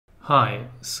Hi,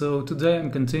 so today I'm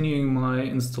continuing my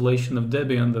installation of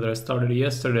Debian that I started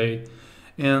yesterday,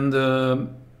 and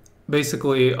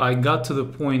basically I got to the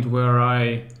point where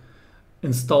I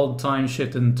installed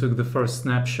Timeshift and took the first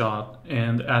snapshot,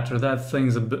 and after that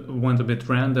things went a bit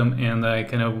random and I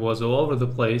kind of was all over the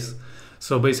place.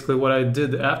 So basically what I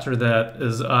did after that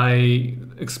is I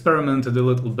experimented a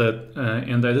little bit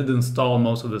and I did install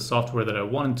most of the software that I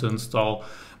wanted to install.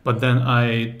 But then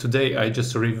today I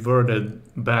just reverted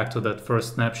back to that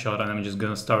first snapshot and I'm just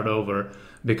gonna start over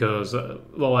because,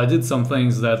 well, I did some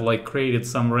things that like created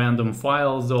some random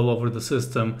files all over the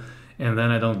system and then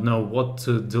I don't know what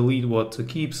to delete, what to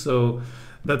keep. So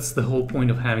that's the whole point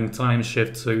of having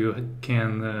Timeshift, so you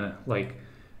can like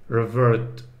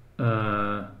revert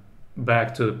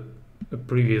back to a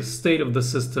previous state of the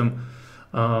system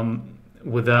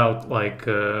without like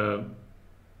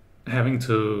having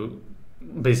to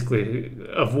basically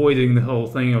avoiding the whole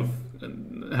thing of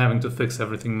having to fix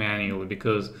everything manually,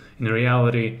 because in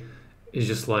reality it's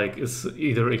just like it's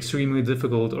either extremely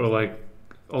difficult or like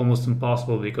almost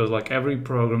impossible, because like every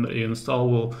program that you install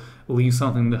will leave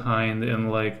something behind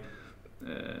and like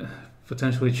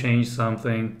potentially change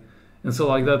something, and so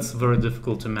like that's very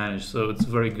difficult to manage. So it's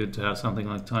very good to have something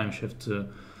like Timeshift to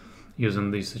use in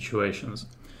these situations.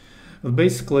 But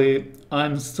basically,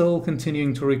 I'm still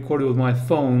continuing to record with my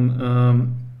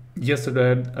phone.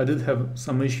 Yesterday, I did have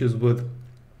some issues with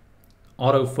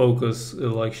autofocus,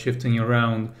 like shifting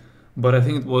around, but I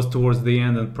think it was towards the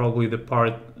end and probably the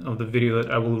part of the video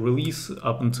that I will release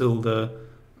up until the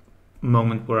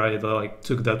moment where I like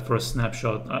took that first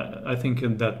snapshot. I think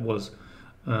that was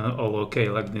all okay,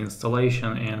 like the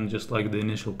installation and just like the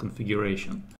initial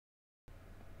configuration.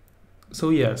 So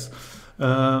yes.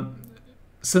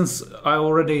 Since I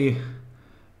already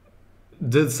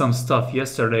did some stuff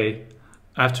yesterday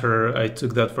after I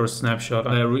took that first snapshot,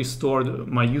 I restored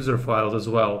my user files as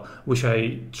well, which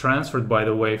I transferred, by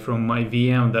the way, from my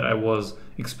VM that I was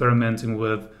experimenting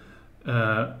with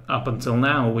up until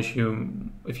now, which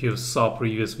if you saw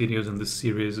previous videos in this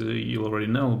series, you'll already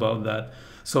know about that.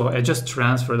 So I just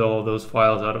transferred all of those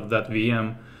files out of that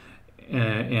VM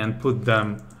and put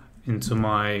them into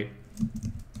my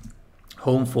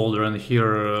home folder, and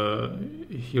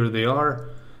here they are.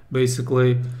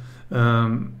 Basically,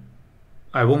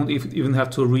 I won't even have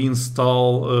to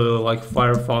reinstall like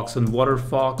Firefox and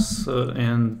WaterFox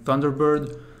and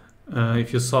Thunderbird.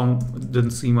 If you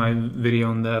didn't see my video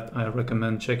on that, I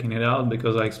recommend checking it out,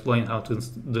 because I explain how to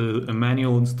do a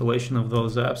manual installation of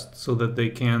those apps so that they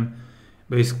can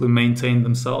basically maintain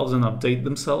themselves and update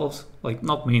themselves. Like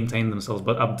not maintain themselves,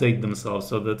 but update themselves,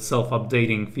 so that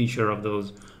self-updating feature of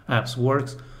those apps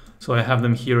works. So I have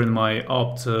them here in my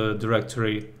opt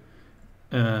directory,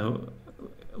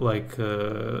 like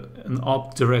an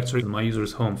opt directory in my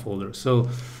user's home folder. So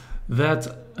that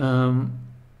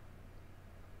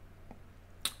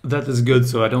that is good.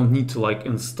 So I don't need to like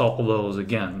install those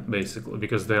again, basically,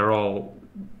 because they're all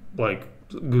like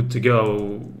good to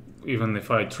go, even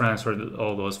if I transferred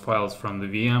all those files from the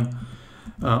VM.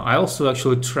 I also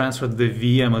actually transferred the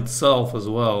VM itself as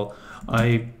well.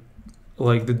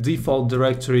 Like the default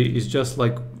directory is just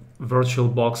like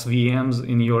VirtualBox VMs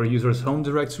in your user's home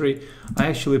directory. I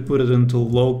actually put it into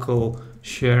local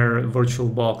share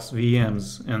VirtualBox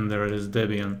VMs, and there it is,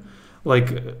 Debian.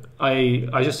 Like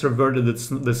I just reverted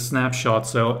this snapshot,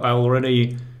 so I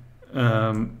already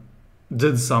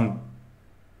did some,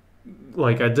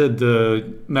 like I did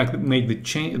make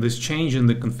this change in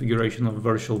the configuration of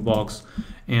VirtualBox,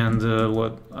 and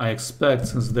what I expect,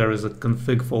 since there is a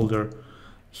config folder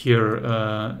here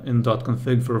in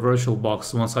 .config for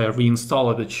VirtualBox, once I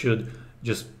reinstall it, it should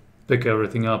just pick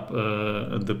everything up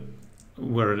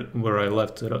where I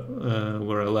left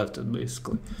it,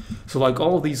 basically. So like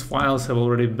all of these files have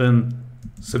already been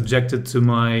subjected to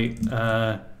my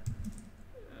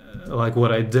like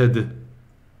what I did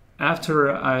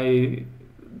after I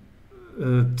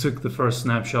took the first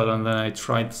snapshot, and then I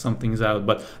tried some things out.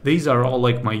 But these are all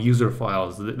like my user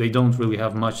files. They don't really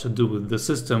have much to do with the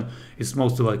system. It's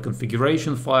mostly like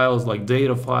configuration files, like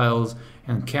data files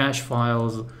and cache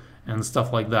files and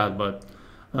stuff like that. But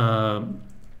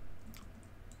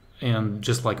and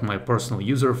just like my personal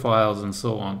user files and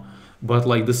so on. But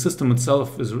like the system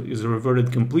itself is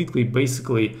reverted completely,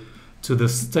 basically, to the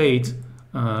state.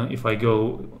 If I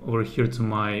go over here to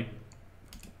my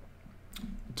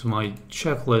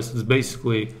checklist, is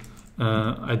basically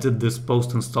I did this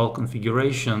post-install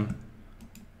configuration,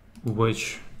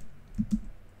 which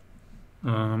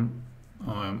let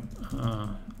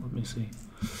me see.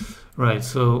 Right,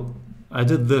 so I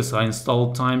did this. I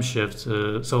installed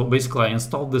Timeshift. So basically, I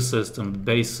installed the system, the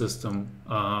base system,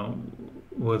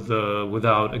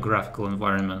 without a graphical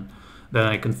environment. Then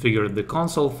I configured the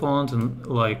console font, and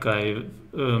like I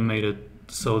made it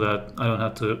so that I don't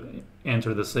have to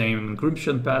enter the same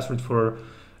encryption password for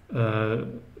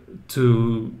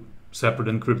two separate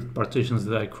encrypted partitions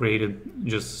that I created,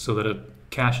 just so that it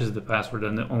caches the password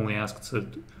and it only asks it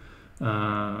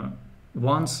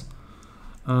once.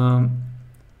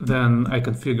 Then I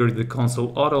configured the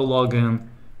console auto login.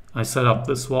 I set up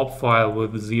the swap file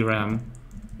with ZRAM,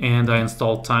 and I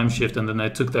installed Timeshift, and then I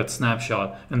took that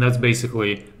snapshot, and that's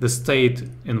basically the state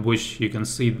in which you can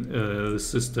see the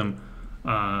system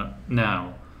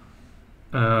now.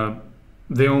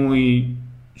 The only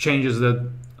changes that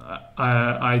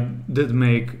I did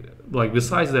make, like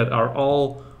besides that, are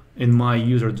all in my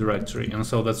user directory, and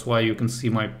so that's why you can see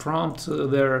my prompt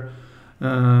there,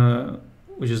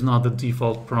 which is not the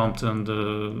default prompt, and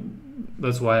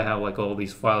that's why I have like all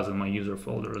these files in my user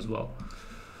folder as well.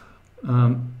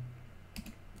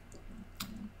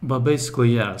 But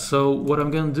basically, yeah, so what I'm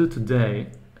going to do today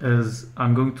is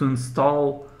I'm going to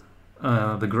install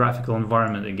the graphical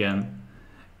environment again,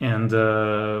 and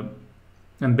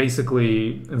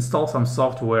basically install some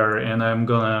software, and I'm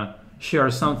gonna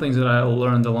share some things that I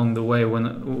learned along the way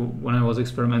when I was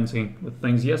experimenting with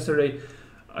things yesterday.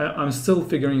 I'm still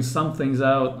figuring some things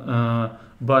out,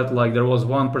 but like there was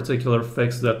one particular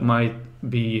fix that might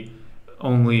be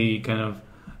only kind of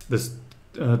this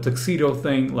Tuxedo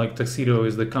thing. Like Tuxedo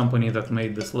is the company that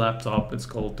made this laptop. It's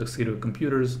called Tuxedo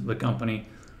Computers, the company.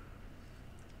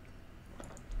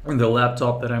 And the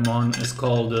laptop that I'm on is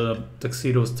called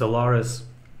Tuxedo Stellaris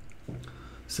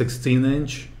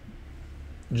 16-inch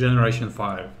Generation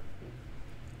 5.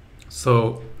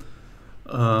 So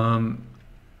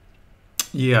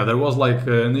yeah, there was like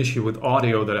an issue with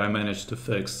audio that I managed to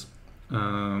fix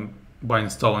by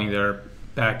installing their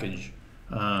package.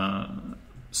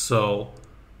 So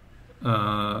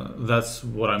that's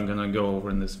what I'm gonna go over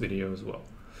in this video as well.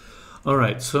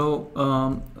 Alright, so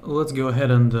let's go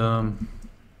ahead and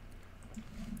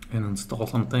install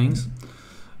some things.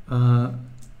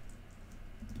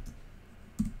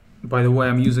 By the way,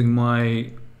 I'm using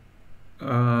my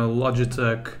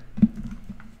Logitech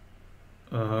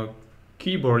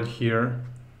keyboard here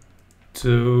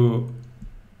to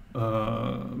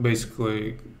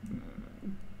basically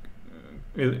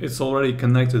it's already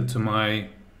connected to my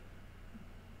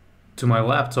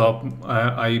laptop.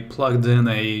 I plugged in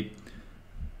a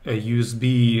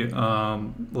USB,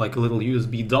 like a little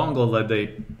USB dongle that they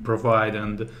provide,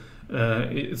 and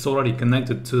it's already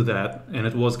connected to that, and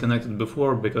it was connected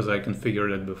before because I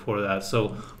configured it before that.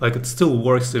 So like it still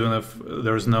works even if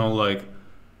there's no like,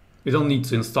 you don't need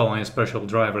to install any special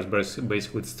drivers, but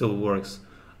basically it still works.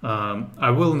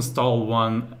 I will install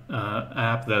one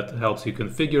app that helps you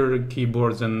configure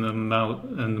keyboards and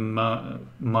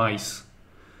mice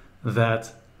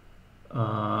that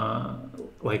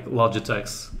like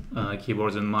Logitech's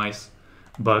keyboards and mice,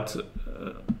 but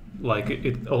like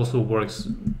it also works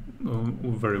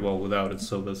very well without it.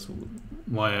 So that's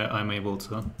why I'm able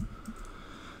to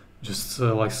just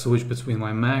like switch between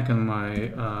my Mac and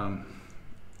my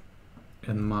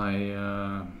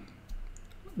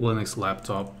Linux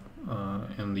laptop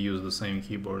and use the same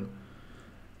keyboard,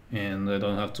 and I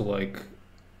don't have to like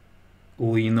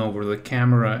lean over the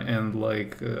camera and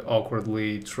like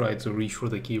awkwardly try to reach for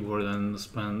the keyboard and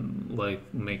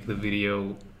make the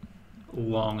video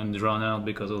long and drawn out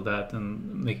because of that,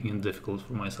 and making it difficult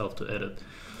for myself to edit.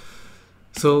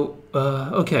 So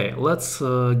okay, let's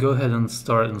go ahead and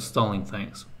start installing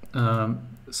things. So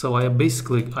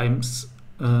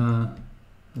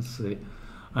let's see,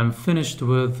 I'm finished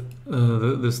with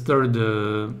this third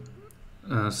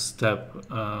step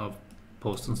of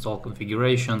post-install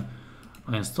configuration.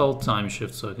 I installed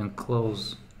Timeshift, so I can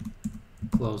close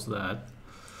that,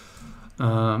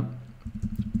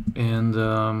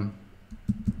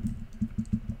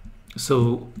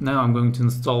 so now I'm going to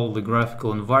install the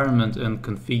graphical environment and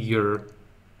configure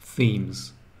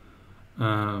themes.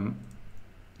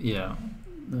 Yeah,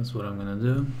 that's what I'm gonna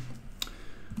do.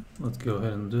 Let's go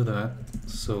ahead and do that.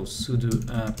 So sudo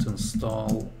apt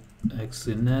install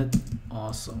xnet,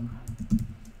 awesome.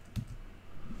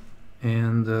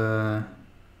 And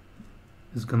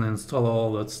it's gonna install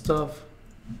all that stuff.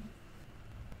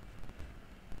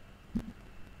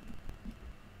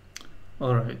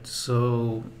 Alright,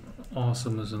 so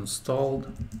awesome is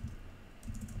installed.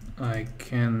 I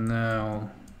can now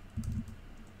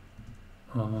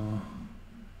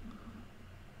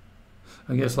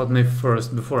I guess let me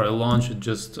first, before I launch it,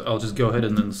 I'll just go ahead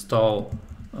and install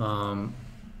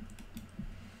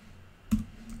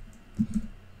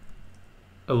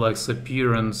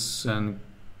lxappearance and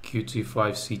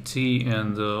Qt5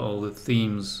 and all the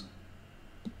themes,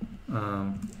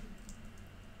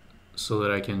 so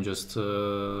that I can just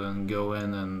go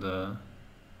in and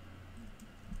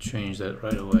change that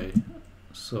right away.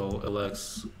 So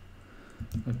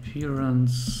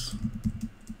lxappearance,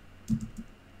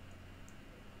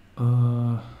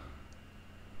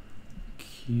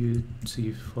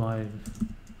 Qt5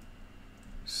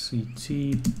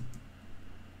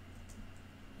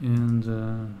 and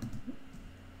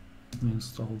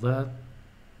install that.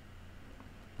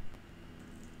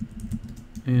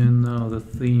 And now the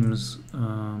themes,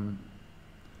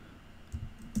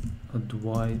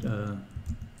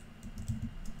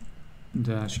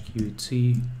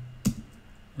 adwaita-qt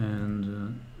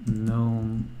and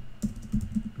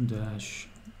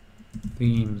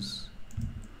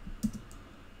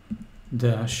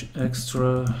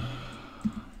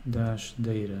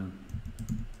gnome-themes-extra-data.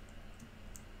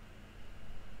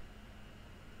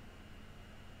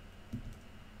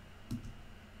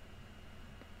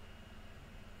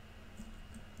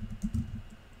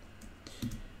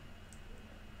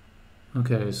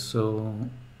 Okay, so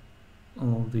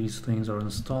all these things are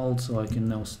installed, so I can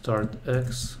now start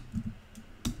X,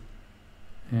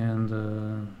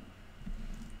 and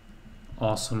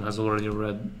Awesome has already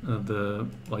read the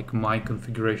my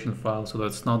configuration file, so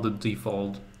that's not the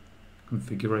default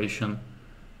configuration.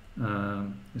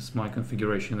 It's my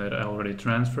configuration that I already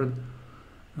transferred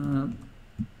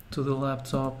to the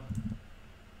laptop.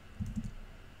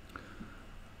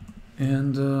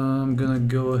 And I'm gonna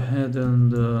go ahead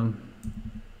and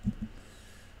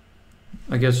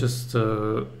I guess just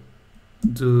do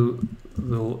the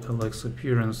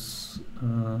lxappearance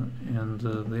and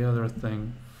the other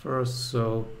thing first.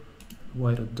 So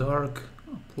Adwaita-dark,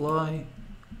 apply,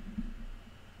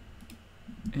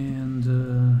 and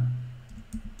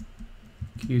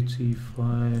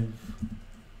Qt5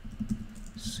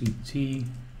 CT,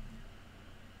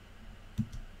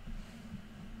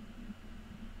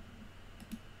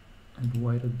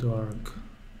 Adwaita-dark.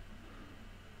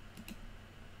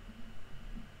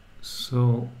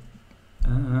 So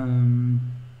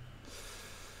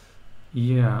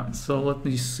yeah, so let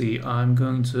me see. I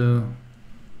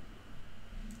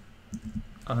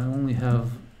only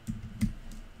have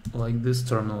this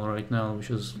terminal right now, which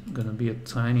is gonna be the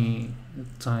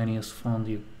tiniest font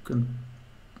you can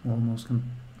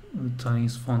the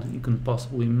tiniest font you can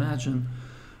possibly imagine,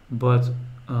 but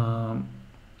I'm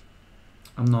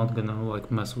not gonna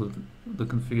mess with the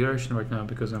configuration right now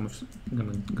because I'm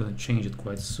gonna change it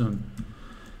quite soon.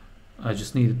 I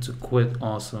just needed to quit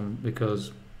Awesome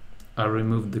because I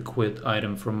removed the quit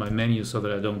item from my menu so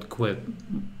that I don't quit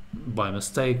by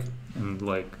mistake and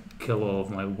kill all of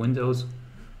my windows.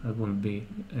 That wouldn't be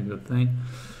a good thing.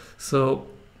 So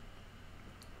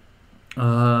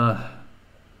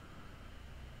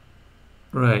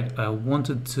right, I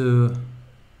wanted to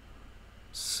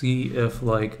see if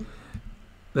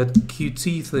that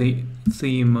Qt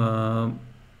theme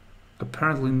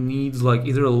apparently needs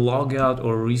either a logout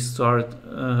or restart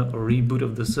or reboot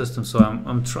of the system. So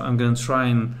I'm gonna try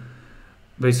and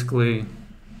basically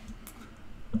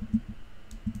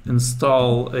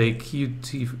install a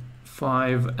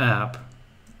Qt5 app,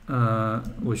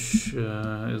 which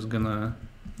is gonna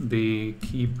be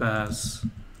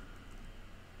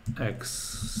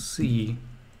keepassxc,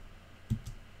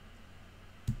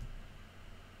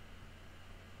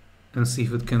 and see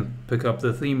if it can pick up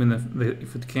the theme, and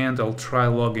if it can't, I'll try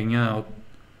logging out,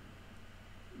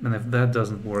 and if that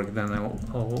doesn't work, then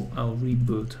I'll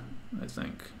reboot, I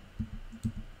think.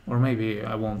 Or maybe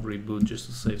I won't reboot just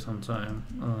to save some time.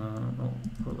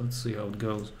 Well, let's see how it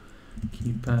goes.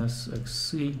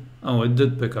 Keepassxc. Oh, it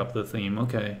did pick up the theme.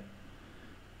 Okay.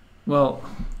 Well,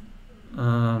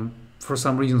 for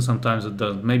some reason sometimes it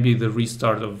doesn't. Maybe the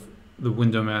restart of the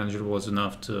window manager was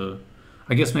enough to...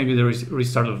 I guess maybe the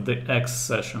restart of the X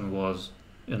session was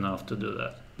enough to do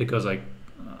that, because I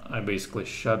basically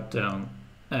shut down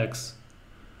X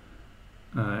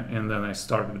and then I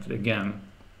started it again.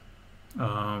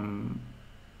 And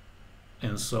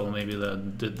so maybe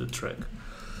that did the trick,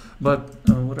 but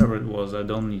whatever it was, I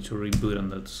don't need to reboot,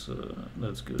 and that's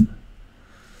good.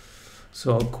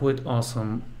 So I'll quit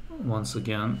Awesome once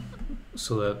again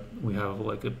so that we have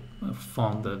a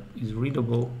font that is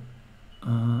readable,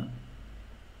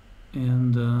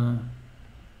 and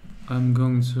I'm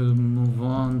going to move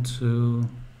on to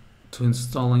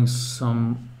installing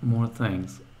some more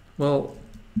things. Well,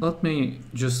 let me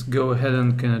just go ahead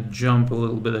and kind of jump a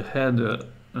little bit ahead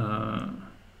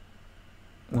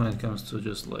when it comes to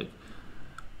just I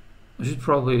should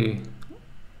probably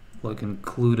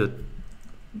include it,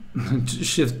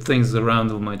 shift things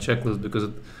around on my checklist, because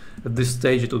at this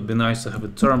stage it would be nice to have a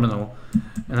terminal,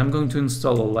 and I'm going to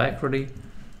install alacritty.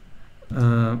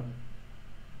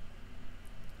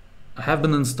 I have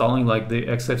been installing like the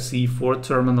xfce4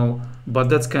 terminal, but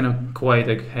that's kind of quite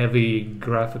a heavy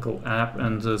graphical app,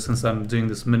 and since I'm doing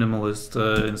this minimalist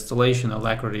installation,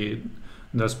 alacritty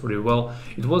does pretty well.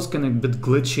 It was kind of a bit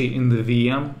glitchy in the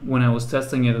VM when I was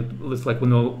testing it. It's like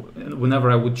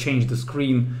whenever I would change the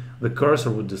screen, the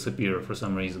cursor would disappear for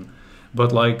some reason.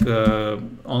 But like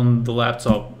on the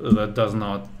laptop, that does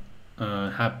not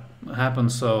happen,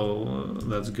 so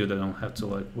that's good. I don't have to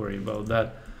like worry about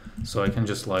that. So I can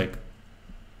just like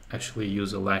actually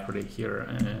use alacritty here,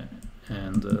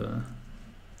 and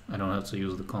I don't have to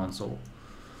use the console.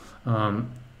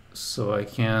 So I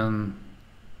can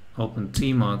open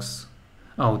tmux.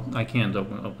 Oh, I can't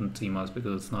open tmux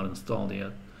because it's not installed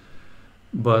yet.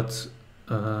 But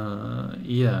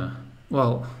yeah,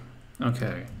 well,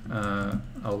 okay.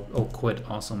 I'll quit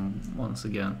awesome once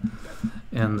again,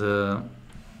 and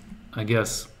I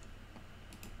guess.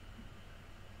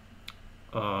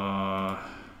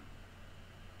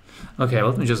 Okay,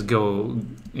 let me just go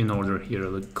in order here.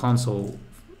 The console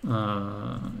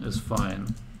is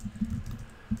fine.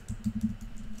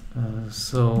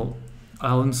 So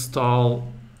I'll install,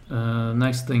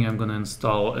 next thing I'm gonna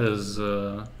install is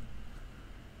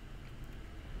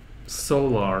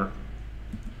Solaar,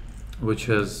 which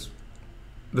is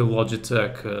the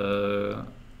Logitech,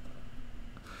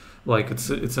 like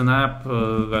it's an app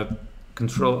that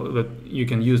you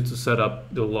can use to set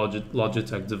up the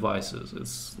Logitech devices.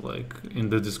 It's like in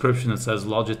the description it says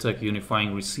Logitech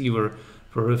Unifying Receiver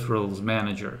Peripherals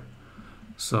Manager.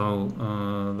 So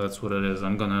that's what it is.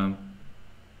 I'm gonna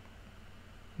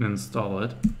install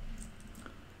it.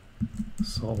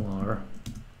 Solaar.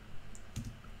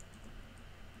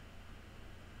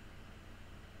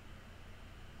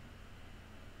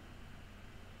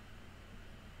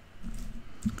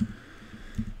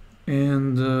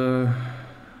 And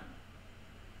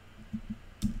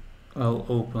I'll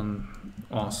open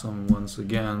Awesome once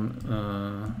again,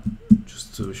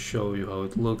 just to show you how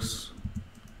it looks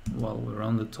while we're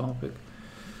on the topic.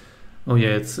 Oh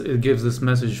yeah, it gives this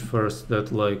message first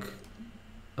that like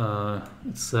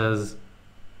it says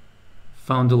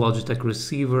found the Logitech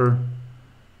receiver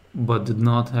but did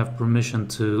not have permission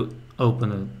to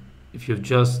open it. If you've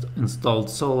just installed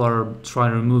Solaar, try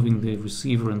removing the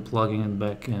receiver and plugging it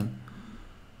back in.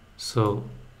 So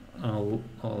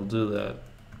I'll do that.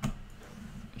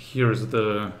 Here's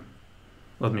the,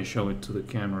 let me show it to the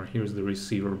camera. Here's the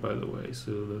receiver, by the way.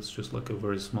 So that's just like a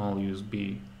very small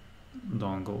USB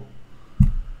dongle.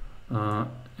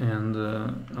 And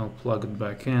I'll plug it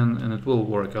back in and it will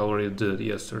work. I already did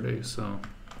yesterday, so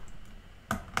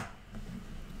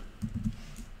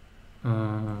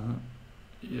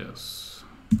yes.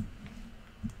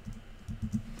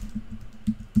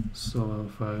 So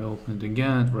if I open it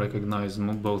again, it recognizes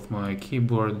both my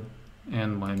keyboard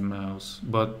and my mouse,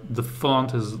 but the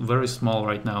font is very small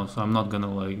right now, so I'm not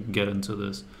gonna like get into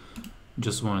this.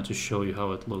 Just wanted to show you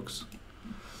how it looks.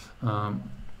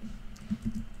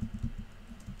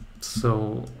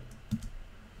 So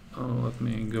let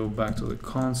me go back to the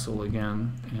console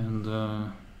again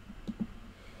and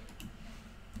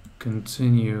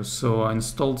continue. So I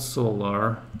installed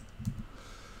Solaar,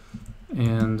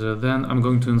 and then I'm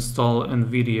going to install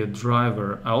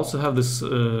nvidia-driver. I also have this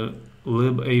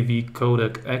libav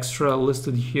codec extra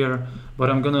listed here, but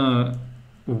I'm gonna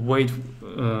wait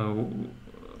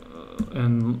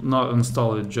and not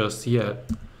install it just yet,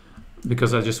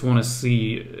 because I just want to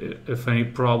see if any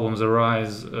problems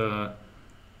arise,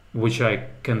 which I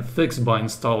can fix by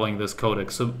installing this codec.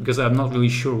 So because I'm not really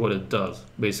sure what it does.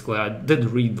 Basically, I did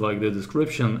read like the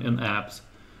description in apps,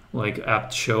 like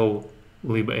apt show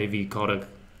libav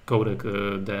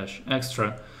codec dash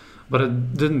extra, but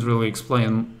it didn't really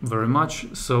explain very much.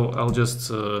 So I'll just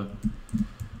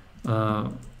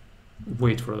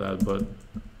wait for that. But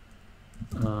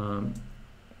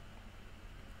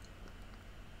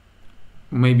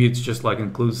maybe it's just like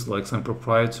includes like some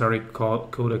proprietary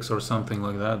codecs or something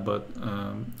like that, but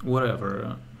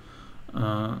whatever.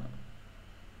 I'll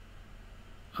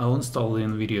install the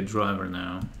NVIDIA driver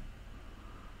now.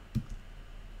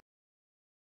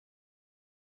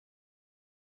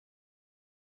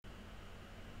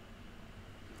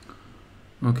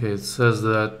 Okay, it says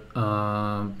that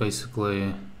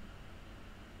basically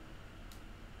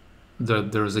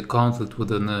that there is a conflict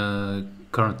within a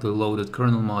currently loaded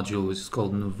kernel module, which is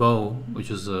called Nouveau, which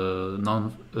is a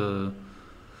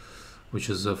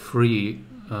free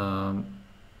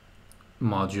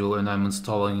module, and I'm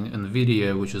installing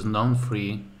NVIDIA, which is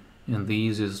non-free, And the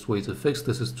easiest way to fix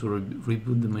this is to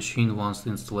reboot the machine once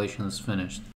the installation is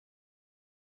finished.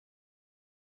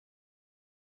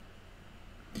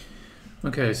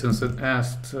 Okay, since it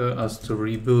asked us to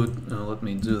reboot, let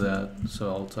me do that. So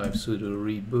I'll type sudo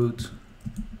reboot,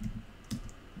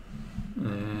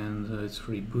 and it's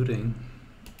rebooting.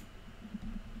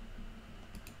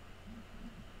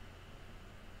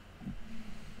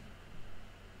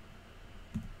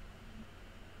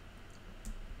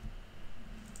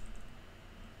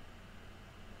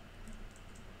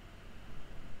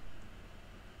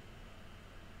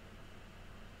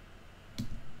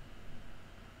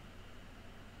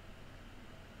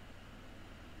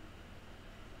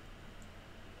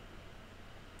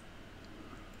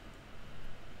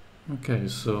 Okay,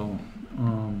 so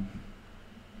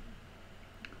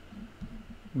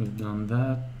we've done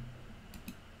that.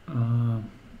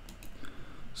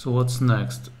 So what's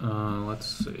next? Let's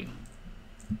see.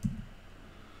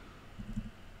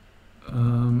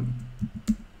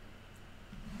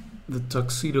 The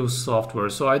Tuxedo software.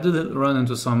 So I did run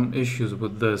into some issues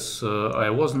with this. I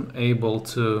wasn't able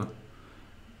to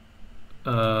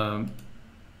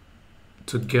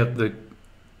get the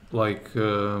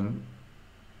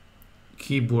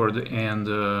keyboard and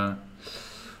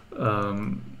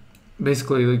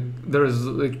basically there is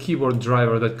a keyboard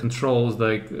driver that controls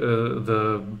the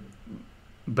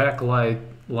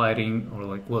lighting,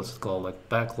 or what's it called,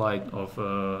 backlight of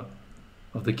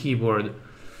the keyboard.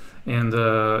 And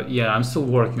yeah, I'm still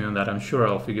working on that. I'm sure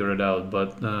I'll figure it out,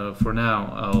 but for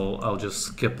now I'll just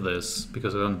skip this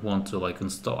because I don't want to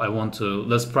install. I want to,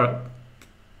 that's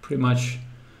pretty much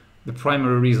the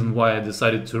primary reason why I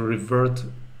decided to revert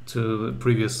to the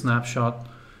previous snapshot,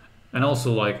 and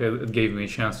also it gave me a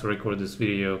chance to record this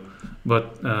video.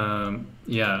 But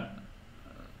yeah,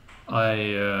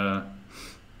 I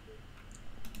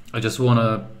just want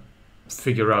to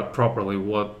figure out properly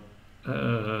what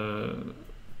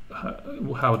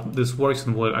how this works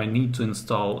and what I need to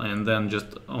install, and then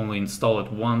just only install it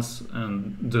once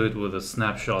and do it with a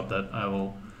snapshot that I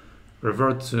will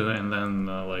revert to, and then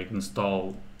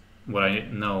install what I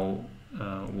know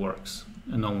works,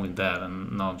 and only that,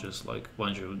 and not just do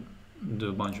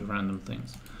a bunch of random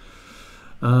things.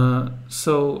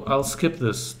 So I'll skip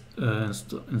this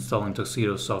installing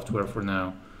Tuxedo software for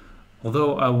now,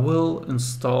 although I will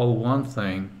install one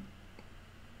thing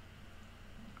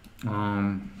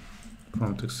from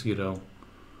Tuxedo.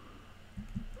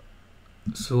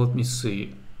 So let me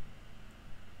see.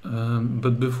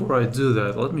 But before I do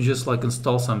that, let me just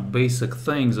install some basic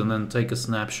things and then take a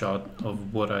snapshot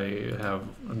of what I have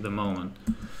at the moment,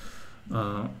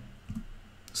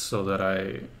 so that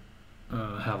I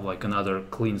have another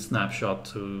clean snapshot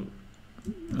to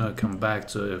come back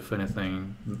to if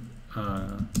anything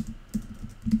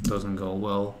doesn't go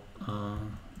well,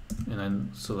 and then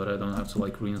so that I don't have to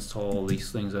reinstall all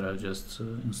these things that I just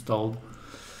installed.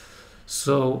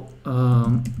 So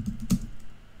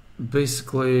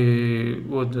basically,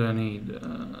 what do I need?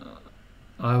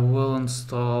 I will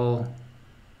install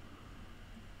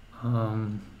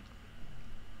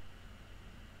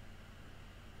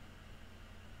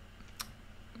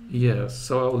yeah,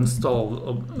 so I'll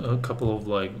install a couple of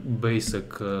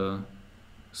basic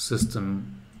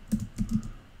system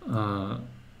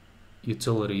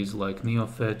utilities like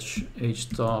neofetch,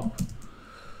 htop.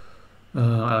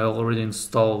 I already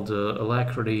installed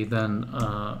alacritty. Then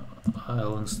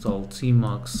I'll install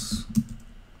tmux.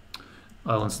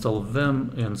 I'll install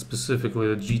vim, and specifically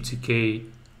the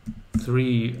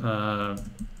GTK3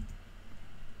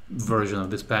 version of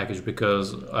this package,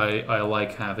 because I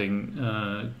like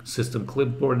having system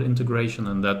clipboard integration,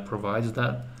 and that provides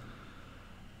that.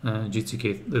 The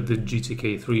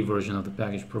GTK3 version of the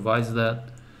package provides that.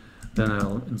 Then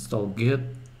I'll install git,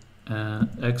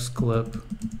 xclip,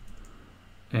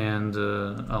 and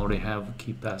I already have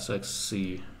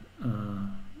keepassxc,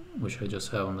 which I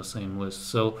just have on the same list.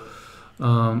 So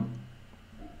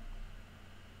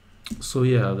so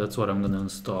yeah, that's what I'm gonna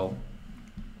install.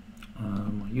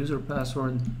 My user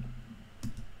password,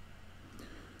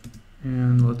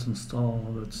 and let's install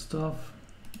all that stuff.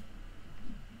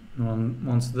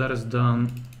 Once that is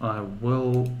done, I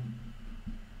will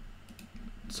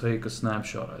take a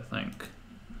snapshot, I think,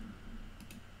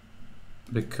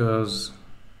 because,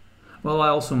 well, I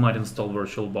also might install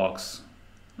VirtualBox.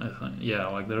 I think,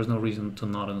 yeah, there's no reason to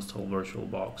not install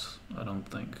VirtualBox, I don't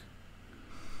think.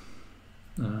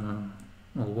 Well,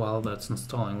 while that's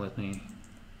installing, let me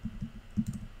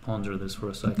ponder this for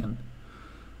a second.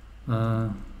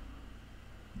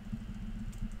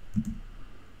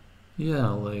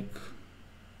 Yeah,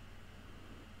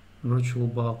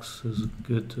 VirtualBox is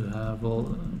good to have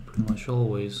pretty much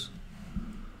always.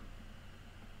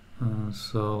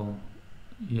 So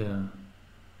yeah,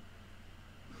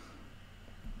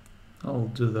 I'll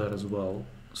do that as well.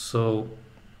 So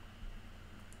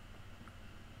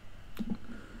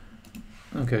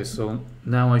okay, so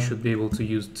now I should be able to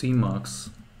use tmux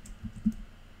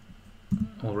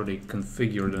already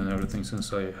configured and everything,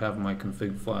 since I have my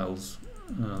config files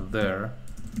there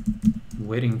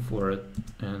waiting for it,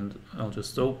 and I'll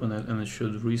just open it and it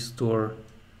should restore.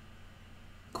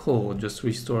 Cool, just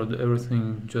restored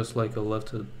everything just like I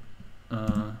left it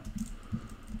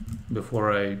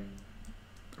before I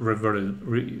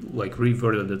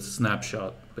reverted its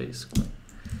snapshot basically.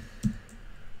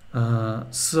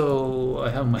 So I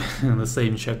have my the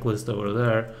same checklist over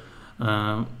there.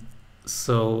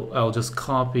 So I'll just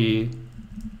copy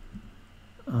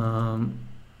the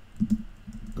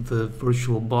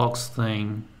VirtualBox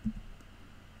thing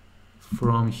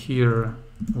from here,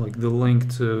 like the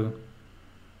link to.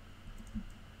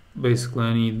 Basically,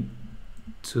 I need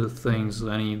two things.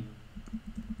 I need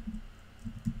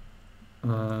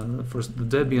first the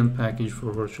Debian package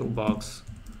for VirtualBox.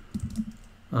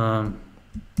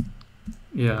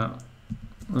 Yeah,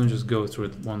 let me just go through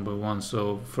it one by one.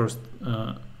 So first,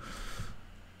 I'm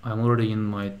already in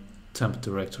my temp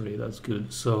directory. That's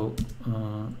good. So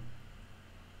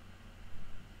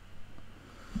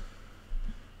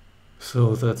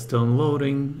so that's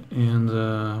downloading, and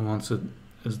once it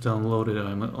is downloaded,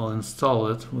 I'll install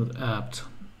it with apt.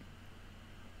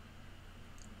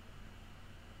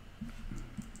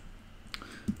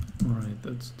 Alright,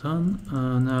 that's done.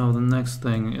 Now the next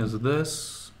thing is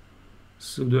this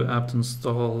sudo apt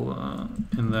install,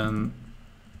 and then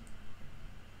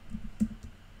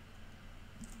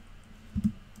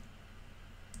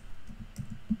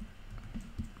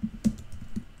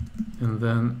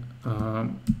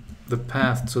the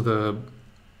path to the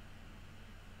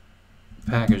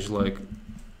package, like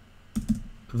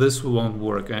this won't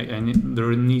work.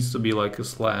 There needs to be like a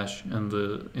slash in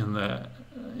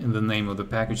the name of the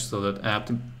package, so that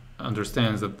apt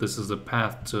understands that this is the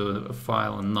path to a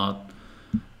file and not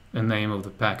a name of the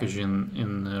package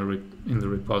in the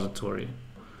repository.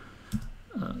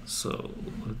 So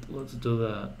let's do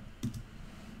that.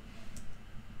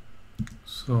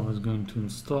 So it's going to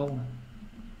install.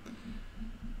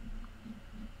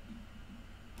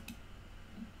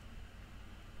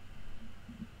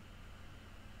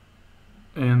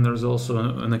 And there's also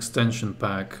an extension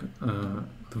pack, the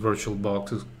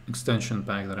VirtualBox extension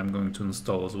pack, that I'm going to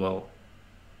install as well,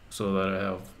 so that I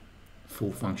have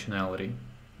full functionality.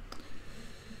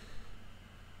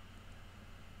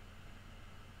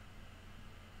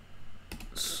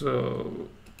 So,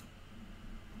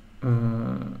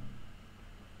 and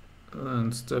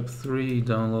step 3,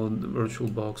 download the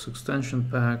VirtualBox extension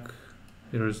pack.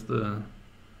 Here's the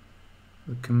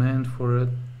command for it.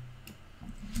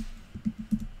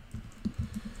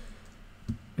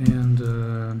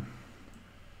 And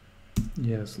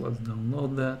yes, let's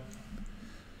download that.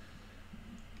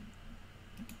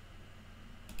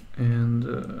 And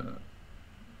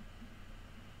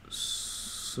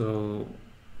so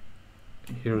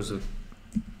here's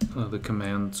the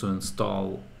command to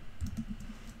install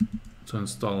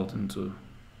it into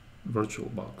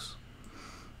VirtualBox.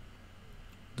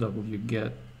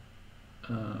 wget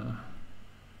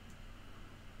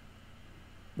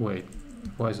wait,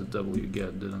 why is it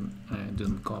wget? I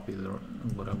didn't copy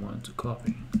what I wanted to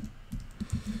copy.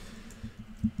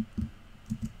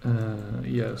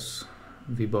 Yes,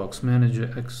 vbox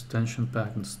manager extension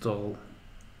pack install.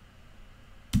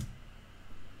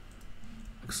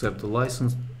 Accept the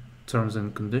license terms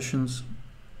and conditions.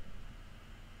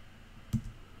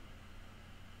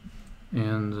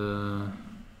 And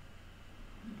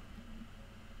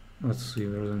let's see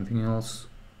if there's anything else.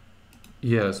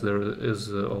 Yes, there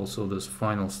is also this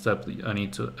final step. I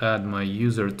need to add my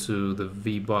user to the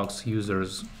vbox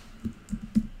users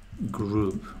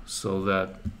group so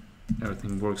that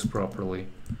everything works properly.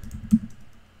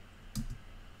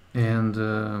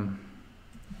 And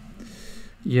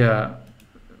yeah,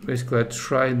 basically I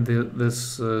tried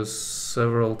this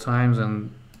several times,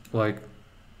 and like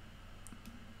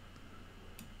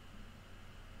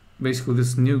basically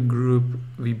this new group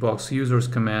vbox users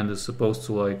command is supposed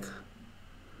to like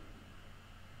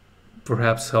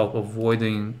perhaps help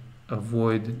avoid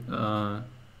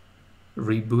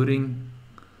rebooting,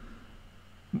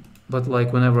 but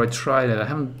like whenever I tried it, I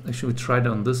haven't actually tried it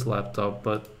on this laptop,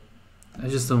 but I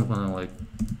just don't want to like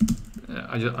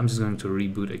I'm just going to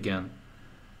reboot again,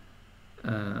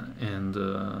 and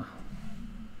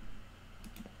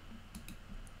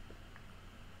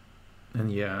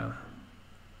Yeah,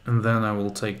 and then I will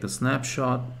take the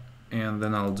snapshot, and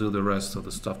then I'll do the rest of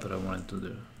the stuff that I wanted to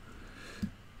do.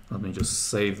 Let me just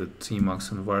save the tmux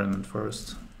environment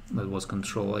first. That was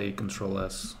Control-A,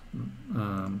 Control-S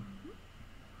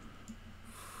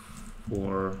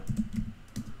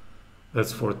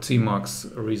that's for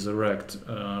tmux resurrect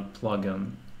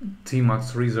plugin.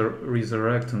 Tmux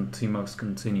resurrect and tmux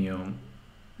continuum.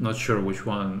 Not sure which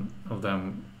one of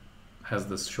them has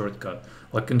this shortcut.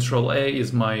 Like Control-A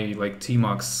is my like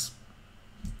tmux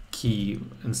key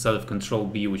instead of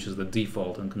Control-B, which is the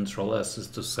default, and Control-S is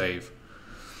to save.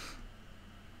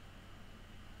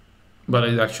 But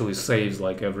it actually saves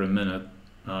like every minute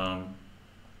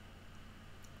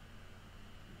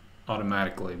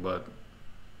automatically, but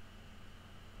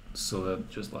so that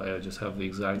just I just have the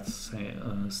exact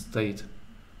same state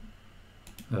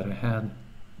that I had.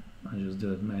 I just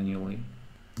did it manually.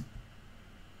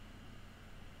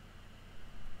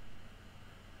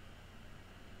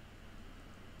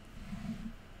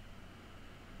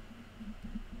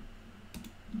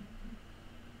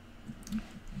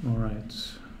 All right.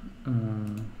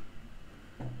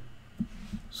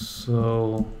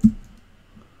 So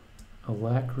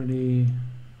alacritty.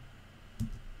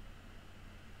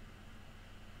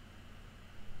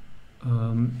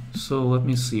 So let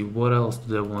me see, what else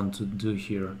do I want to do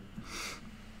here?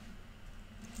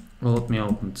 Well, let me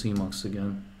open tmux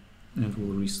again. It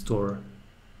will restore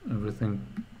everything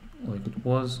like it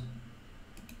was.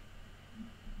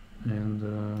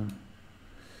 And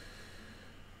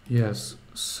yes,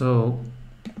 so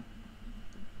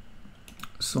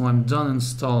I'm done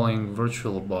installing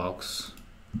VirtualBox.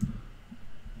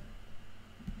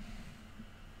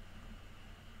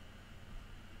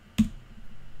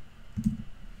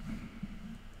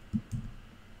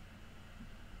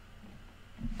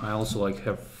 I also like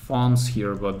have fonts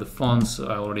here, but the fonts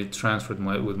I already transferred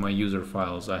with my user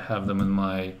files. I have them in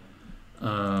my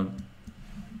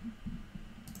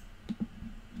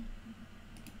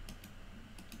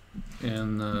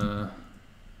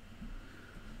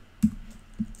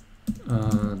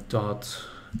dot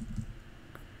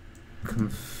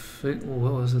config.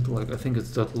 What was it like? I think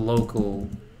it's dot local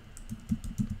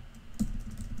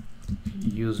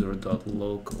user dot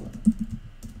local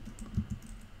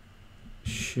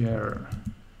share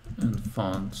and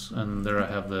fonts, and there I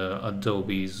have the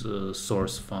Adobe's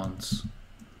source fonts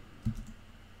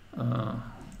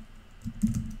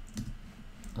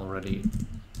already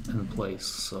in place,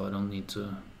 so I don't need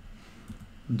to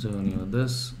do any of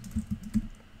this.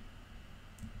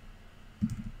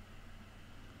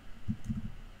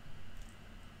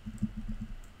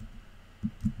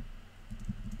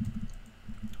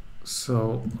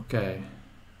 So okay,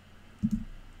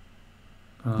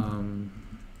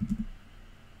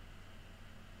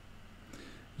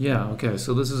 yeah, okay,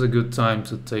 so this is a good time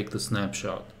to take the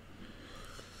snapshot.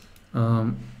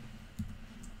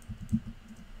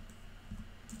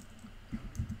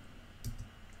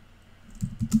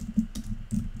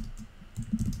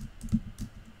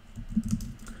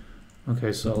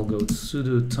 Okay, so I'll go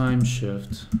sudo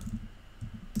timeshift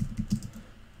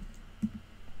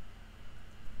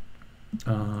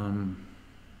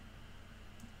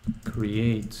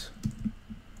create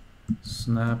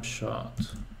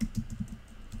snapshot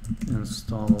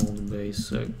installed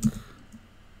basic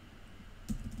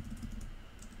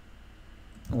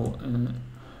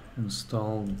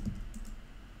installed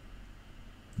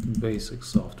basic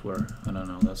software. I don't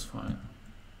know, that's fine.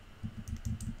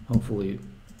 Hopefully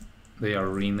they are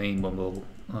renameable.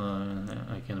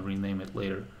 I can rename it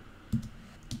later.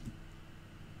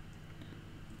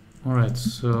 Alright,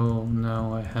 so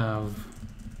now I have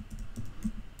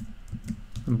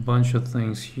a bunch of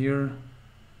things here.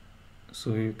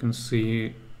 So you can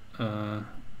see,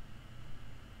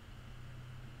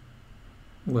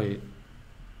 wait,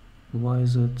 why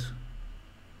is it?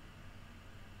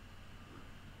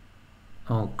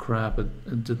 Oh crap,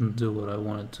 it didn't do what I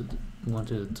wanted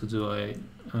it to do.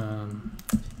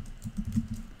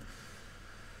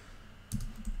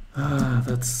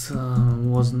 That's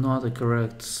was not a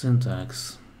correct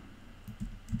syntax.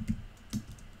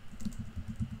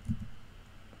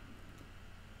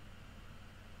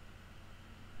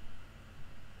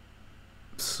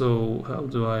 So how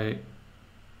do I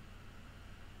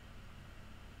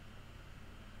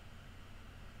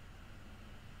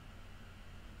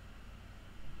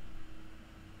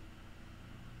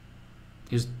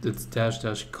it's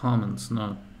dash comments,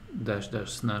 not dash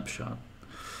snapshot.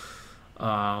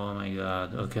 Oh my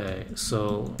god. Okay,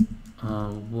 so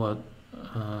what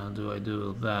do I do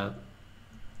with that?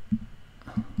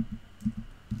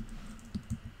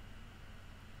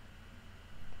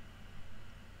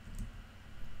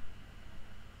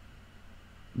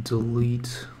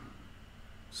 delete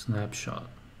snapshot.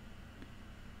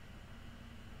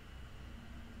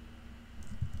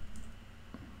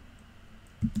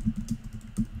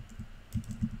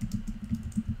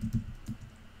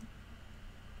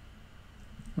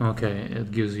 Okay,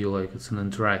 it gives you like it's an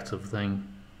interactive thing.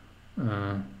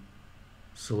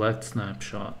 Select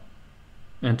snapshot,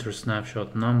 enter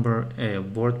snapshot number, A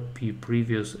abort, P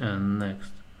previous, and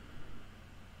next.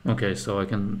 Okay, so I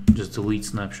can just delete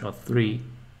snapshot 3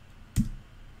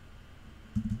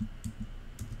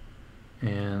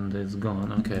 and it's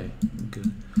gone. Okay,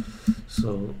 good.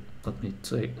 So let me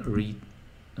take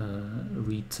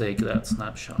retake that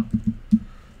snapshot.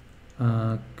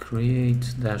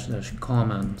 Create --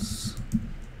 comments,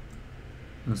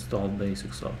 install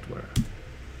basic software.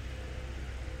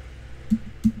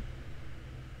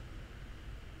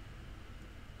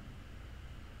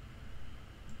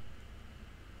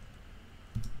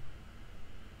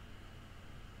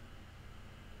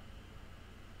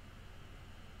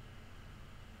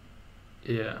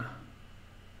 Yeah.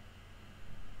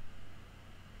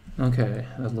 Okay,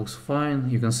 that looks fine.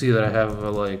 You can see that I have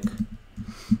like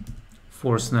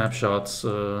 4 snapshots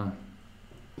and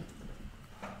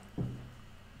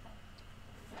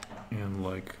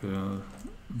like the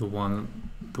one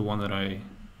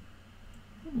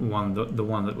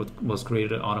that was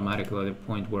created automatically at the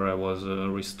point where I was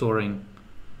restoring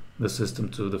the system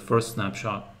to the first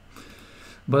snapshot.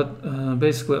 But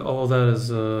basically all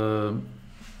that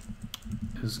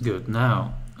is good.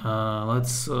 Now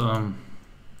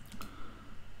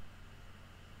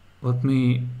let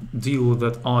me deal with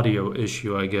that audio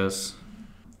issue, I guess.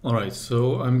 All right,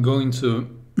 so I'm going to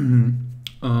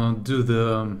do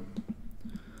the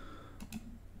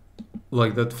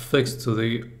like that fix to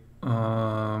the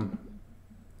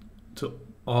to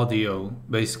audio.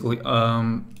 Basically,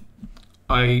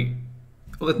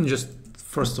 let me just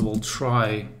first of all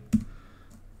try.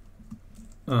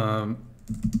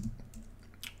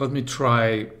 Let me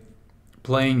try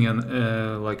playing in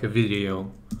like a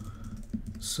video,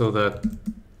 so that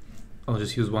I'll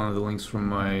just use one of the links from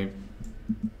my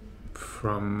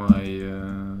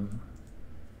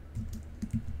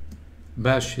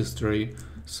bash history.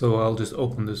 So I'll just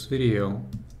open this video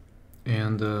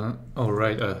and oh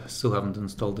right, I still haven't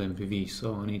installed the MPV,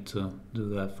 so I need to do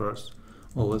that first.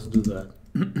 Well, let's do that.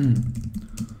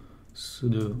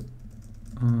 Sudo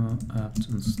apt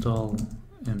install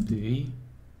MPV.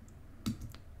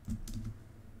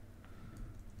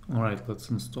 All right, let's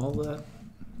install that.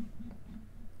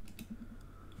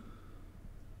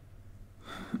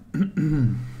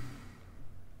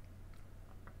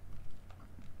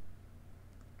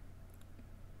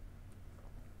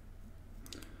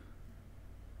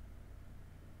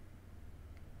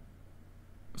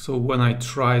 So when I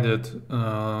tried it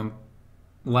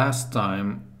last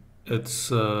time, it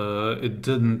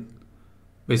didn't.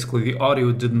 Basically, the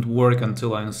audio didn't work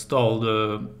until I installed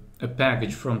a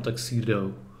package from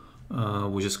Tuxedo,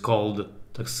 which is called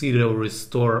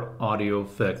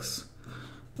tuxedo-restore-audio-fix.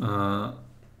 I'm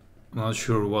not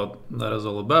sure what that is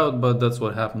all about, but that's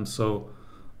what happened. So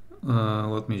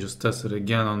let me just test it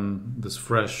again on this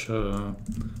fresh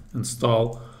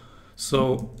install.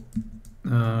 So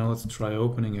let's try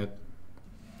opening it.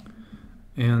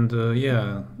 And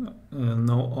yeah,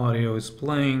 no audio is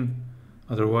playing.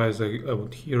 Otherwise, I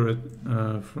would hear it,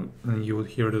 and you would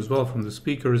hear it as well from the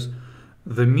speakers.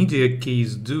 The media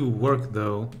keys do work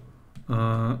though.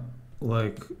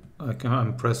 Like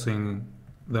I'm pressing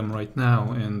them right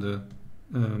now, and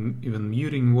even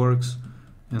muting works,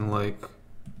 and like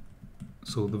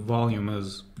so the volume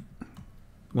is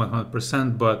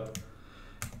 100%, but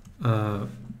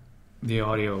the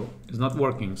audio is not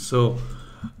working. So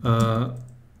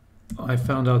I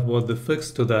found out what the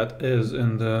fix to that is,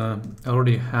 and I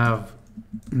already have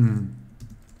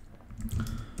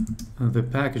the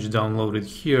package downloaded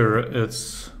here.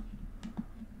 It's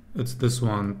this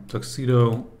one,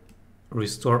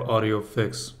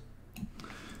 tuxedo-restore-audio-fix.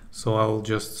 So I'll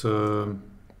just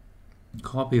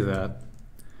copy that.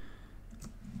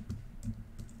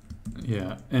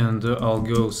 Yeah, and I'll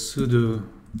go sudo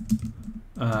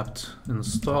apt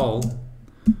install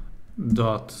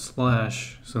 /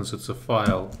 since it's a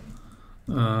file,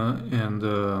 and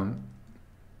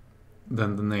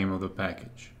then the name of the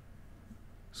package.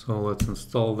 So let's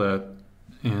install that,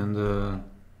 and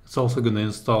it's also going to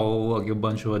install like a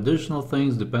bunch of additional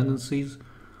things, dependencies.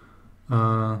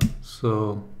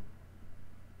 So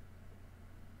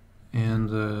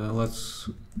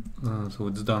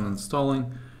it's done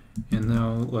installing, and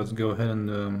now let's go ahead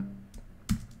and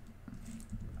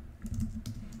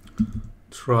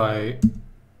try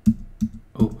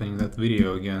opening that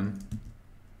video again.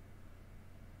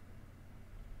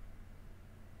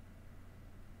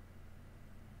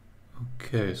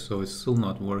 Okay, so it's still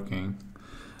not working.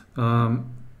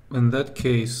 In that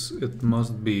case, it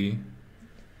must be.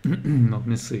 Let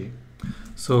me see.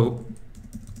 So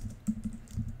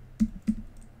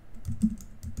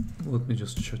let me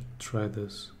just try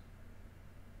this.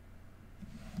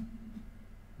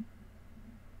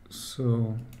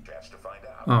 So,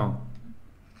 oh,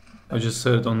 I just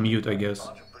set it on mute, I guess.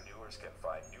 Entrepreneurs can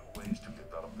find new ways to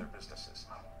develop their businesses.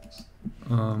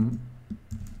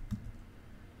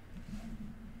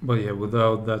 But yeah,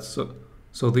 without that, so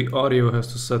the audio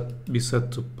has to be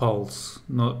set to pulse,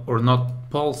 not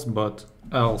pulse, but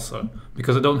ALSA,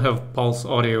 because I don't have pulse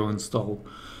audio installed.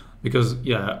 Because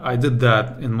yeah, I did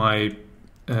that in my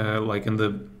like in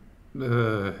the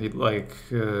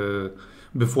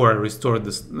before I restored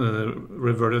this,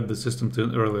 reverted the system to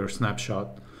an earlier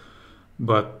snapshot.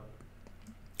 But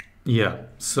yeah,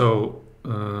 so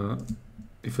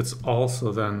if it's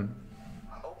also, then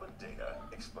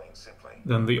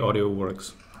the audio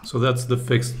works. So that's the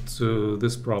fix to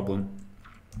this problem.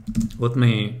 Let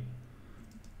me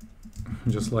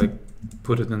just like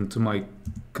put it into my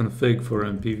config for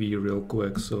MPV real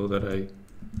quick so that I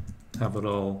have it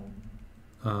all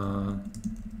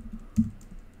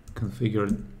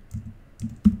configured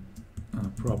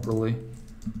properly,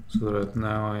 so that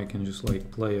now I can just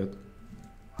like play it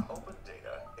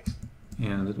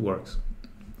and it works.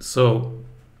 So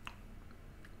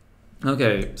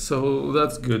okay, so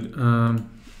that's good.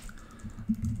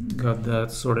 Got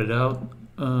that sorted out.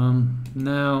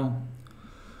 Now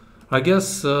I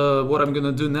guess what I'm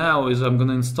gonna do now is I'm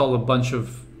gonna install a bunch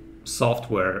of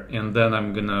software and then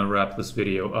I'm gonna wrap this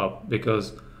video up,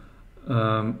 because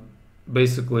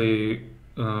basically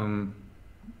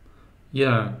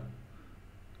yeah,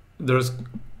 there's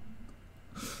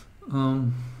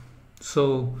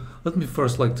so let me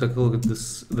first like take a look at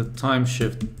this, the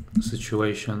Timeshift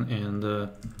situation, and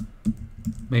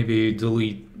maybe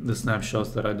delete the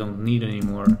snapshots that I don't need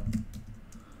anymore.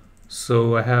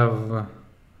 So I have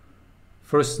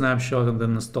first snapshot and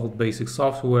then installed basic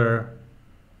software,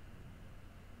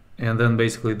 and then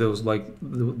basically those like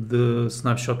the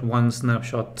snapshot 1,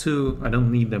 snapshot 2, I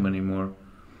don't need them anymore.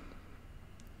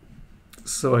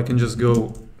 So I can just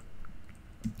go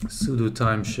sudo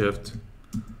timeshift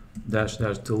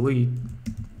 -- delete,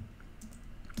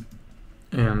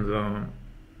 and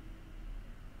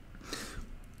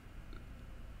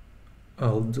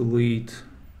I'll delete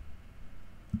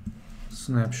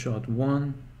snapshot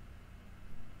 1,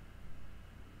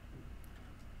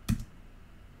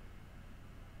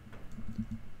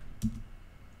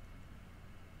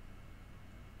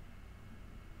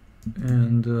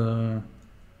 and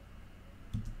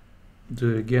do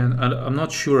it again. I'm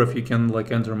not sure if you can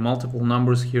like enter multiple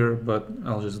numbers here, but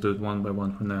I'll just do it one by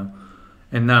one for now.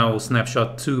 And now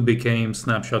snapshot 2 became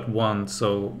snapshot 1,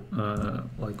 so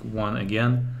like 1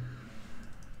 again.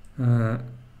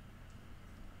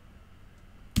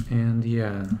 And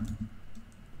yeah,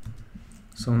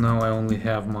 so now I only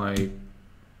have my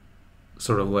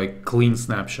sort of like clean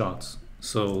snapshots,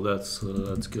 so that's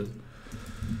good.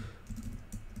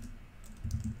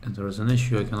 And there is an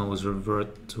issue, I can always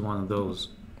revert to one of those.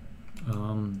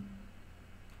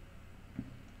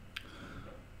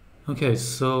 Okay,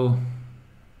 so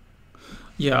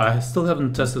yeah, I still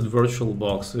haven't tested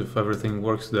VirtualBox if everything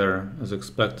works there as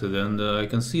expected, and I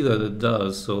can see that it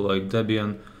does. So like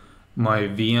Debian, my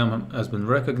VM has been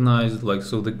recognized, like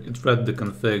so it read the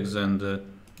configs, and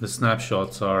the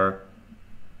snapshots are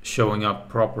showing up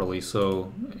properly.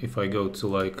 So if I go to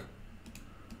like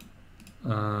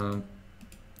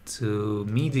to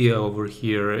media over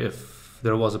here, if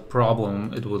there was a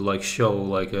problem, it would like show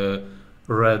like a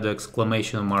red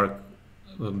exclamation mark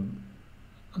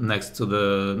next to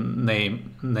the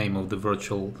name of the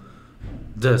virtual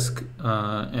disk,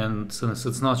 and since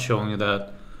it's not showing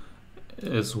that,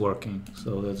 it's working,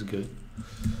 so that's good.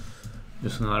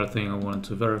 Just another thing I wanted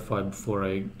to verify before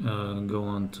I go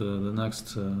on to the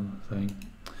next thing.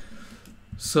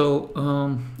 So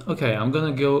okay, I'm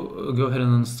gonna go ahead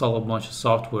and install a bunch of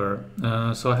software.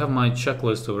 So I have my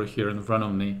checklist over here in front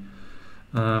of me.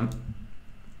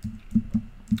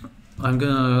 I'm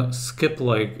gonna skip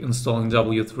like installing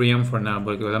W3M for now,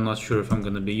 because I'm not sure if I'm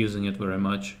gonna be using it very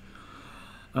much.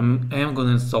 I am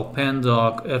gonna install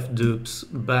pandoc, fdupes,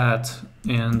 bat,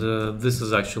 and this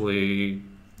is actually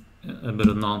a bit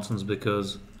of nonsense,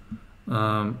 because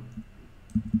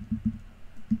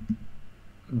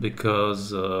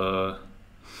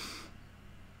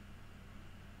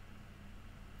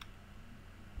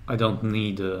I don't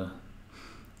need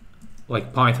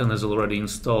like Python is already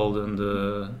installed, and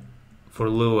for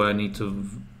Lua I need to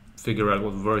figure out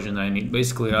what version I need.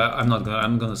 Basically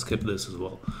I'm gonna skip this as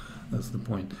well. That's the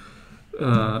point.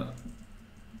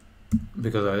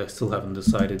 Because I still haven't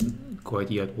decided quite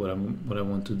yet what I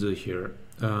want to do here.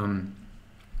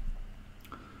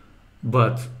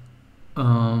 But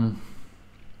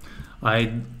I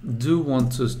do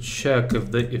want to check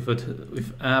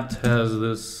if apt has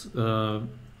this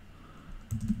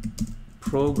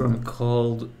program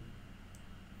called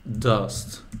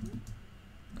Dust.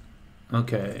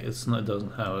 Okay, it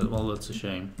doesn't have it. Well, that's a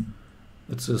shame.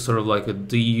 It's a sort of like a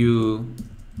DU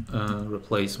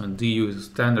replacement. DU is a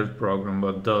standard program,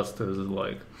 but Dust is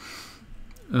like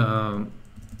an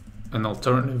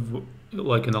alternative,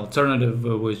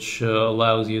 which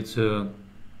allows you to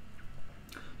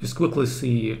just quickly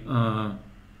see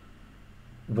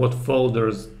what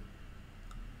folders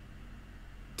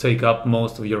take up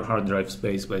most of your hard drive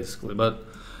space, basically. But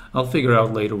I'll figure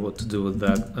out later what to do with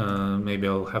that. Maybe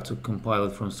I'll have to compile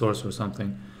it from source or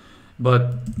something.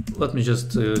 But let me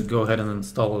just go ahead and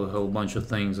install a whole bunch of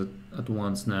things at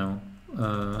once now.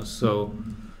 So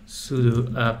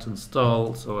sudo apt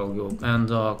install, so I'll go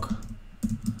pandoc,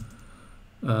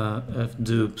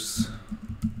 fdupes,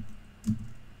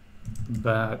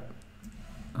 bat.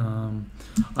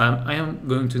 I am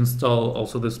going to install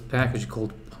also this package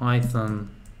called Python.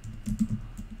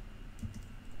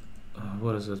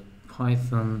 What is it?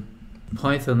 Python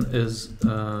is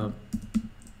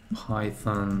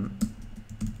Python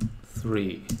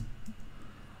 3.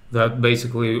 That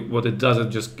basically what it does,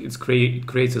 it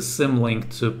creates a symlink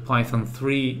to Python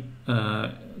 3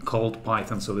 called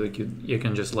Python, so that you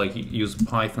can just like use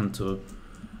Python to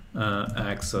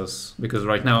access, because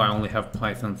right now I only have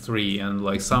Python 3, and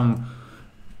like some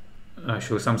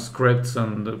scripts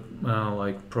and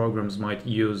like programs might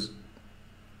use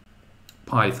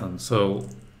Python, so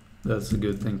that's a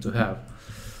good thing to have.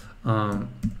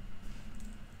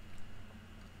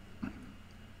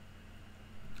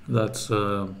 That's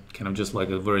kind of just like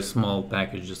a very small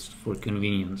package just for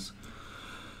convenience.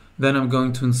 Then I'm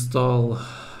going to install,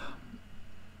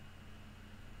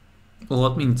 well,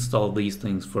 let me install these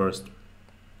things first.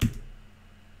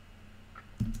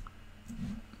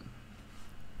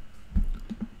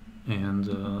 And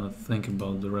think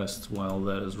about the rest while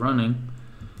that is running.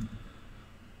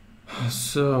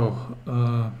 So,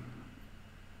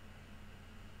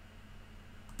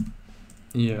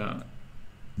 yeah.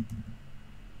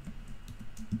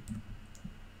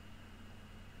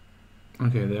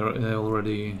 Okay, they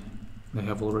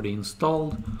have already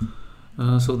installed.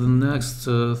 So the next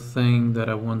thing that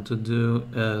I want to do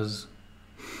is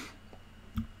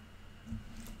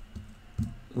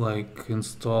like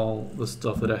install the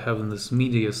stuff that I have in this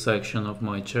media section of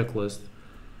my checklist.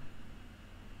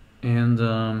 And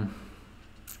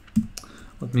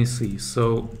let me see.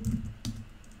 So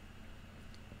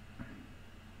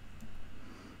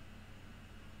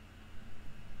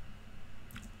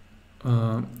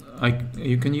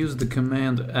you can use the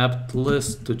command apt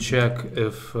list to check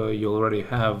if you already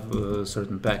have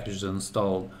certain packages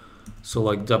installed. So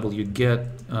like wget,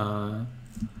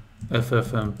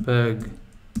 ffmpeg,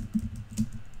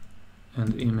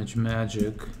 and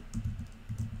imagemagick.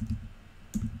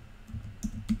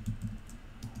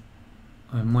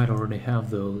 I might already have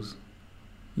those.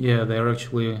 Yeah, they're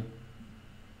actually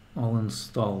all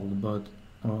installed, but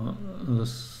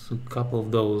there's a couple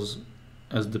of those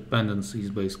as dependencies.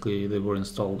 Basically, they were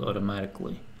installed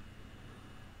automatically.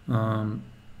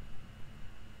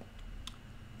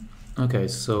 Okay,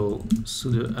 so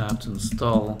sudo apt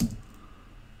install.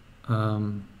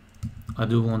 I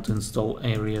do want to install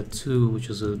area2, which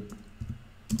is a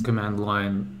command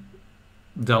line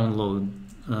download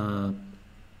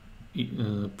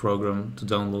program to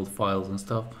download files and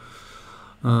stuff.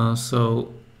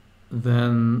 So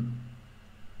then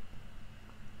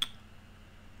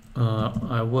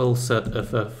I will set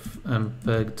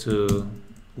ffmpeg to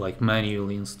like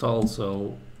manually install, so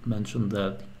I'll mention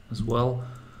that as well,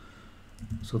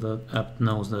 so that apt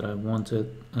knows that I want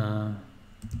it.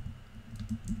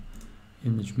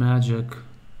 Imagemagick.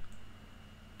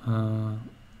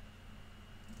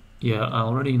 Yeah, I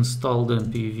already installed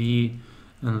MPV,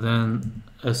 and then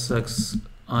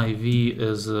sxiv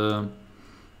is I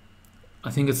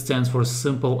think it stands for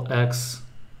Simple X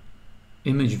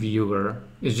Image Viewer.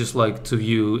 It's just like to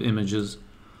view images.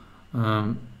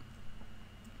 Then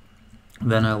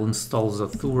I'll install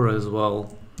Zathura as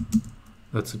well.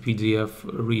 That's a PDF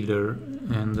reader,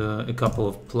 and a couple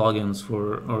of plugins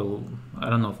for, or I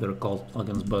don't know if they're called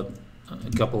plugins, but a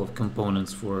couple of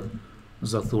components for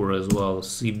Zathura as well.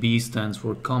 CB stands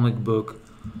for comic book.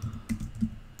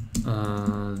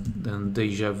 Then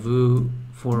Deja Vu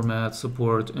format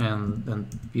support, and then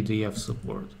PDF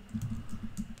support.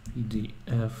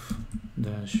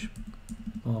 PDF-png.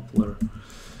 popular.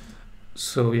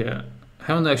 So yeah, I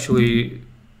haven't actually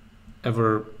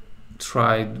ever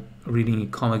tried reading a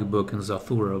comic book in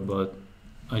Zathura, but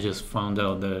I just found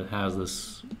out that it has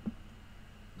this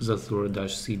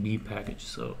zathura-cb package,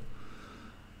 so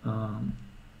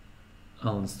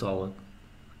I'll install it.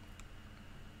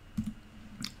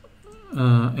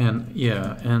 And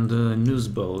yeah, and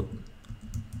newsboat.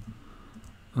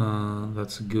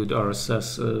 That's a good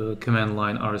RSS command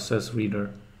line RSS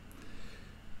reader.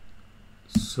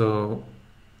 So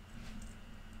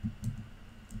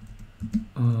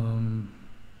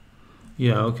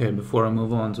yeah, okay, before I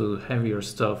move on to heavier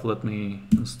stuff, let me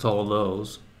install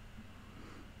those.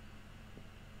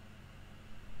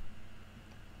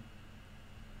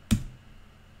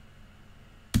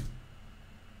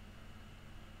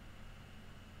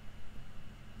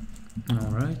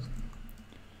 All right.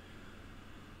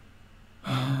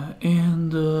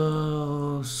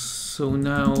 So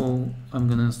now I'm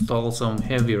gonna install some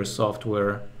heavier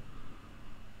software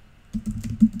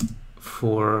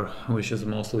which is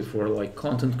mostly for like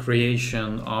content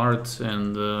creation, art,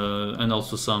 and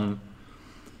also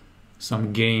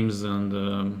some games. And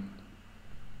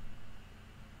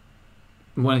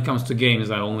when it comes to games,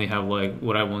 I only have like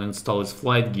what I want to install is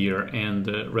Flight Gear and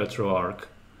RetroArch.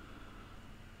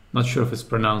 Not sure if it's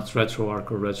pronounced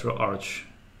RetroArch or RetroArch.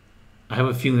 I have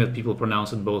a feeling that people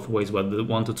pronounce it both ways, but the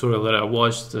one tutorial that I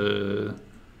watched, it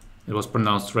was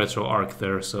pronounced RetroArch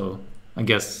there, so I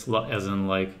guess as in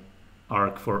like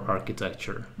Arch for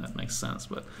architecture. That makes sense.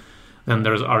 But then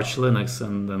there's Arch Linux,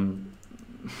 and then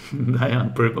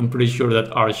I'm pretty sure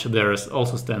that Arch there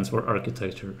also stands for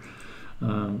architecture.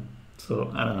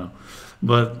 So I don't know,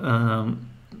 but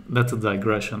that's a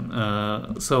digression.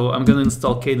 So I'm gonna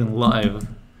install Kdenlive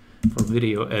for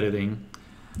video editing,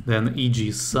 then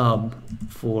EG-Sub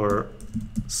for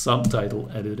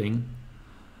subtitle editing,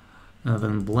 and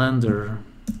then Blender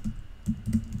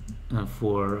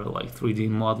for like 3D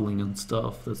modeling and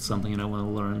stuff. That's something that I want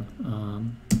to learn.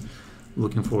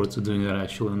 Looking forward to doing that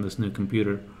actually on this new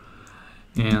computer.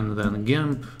 And then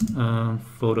GIMP,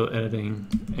 photo editing,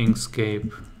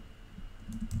 Inkscape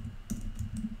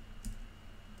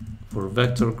for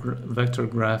vector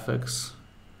graphics.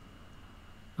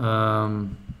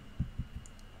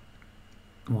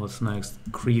 What's next?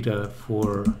 Krita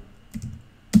for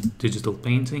digital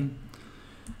painting.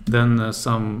 Then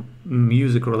some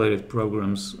music-related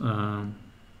programs.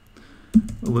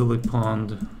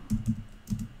 LilyPond.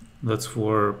 That's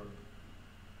for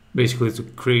basically to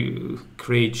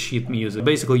create sheet music.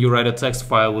 Basically, you write a text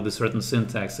file with a certain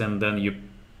syntax, and then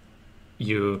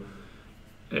you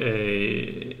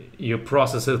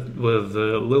process it with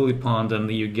LilyPond,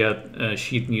 and you get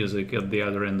sheet music at the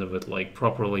other end of it, like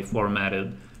properly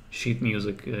formatted sheet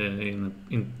music in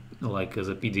like as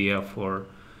a PDF or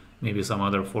maybe some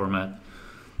other format.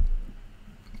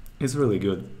 It's really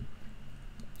good.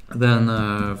 Then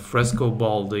Fresco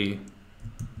Baldi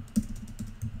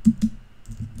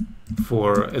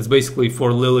it's basically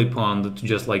for LilyPond to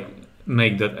just like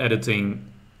make that editing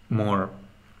more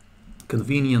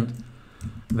convenient.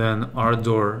 Then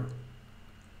Ardor,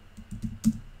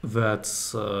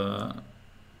 that's a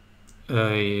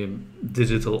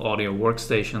digital audio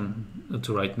workstation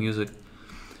to write music.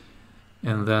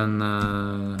 And then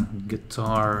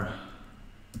Guitarix.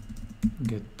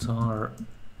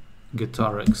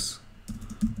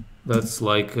 That's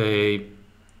like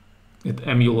it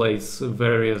emulates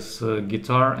various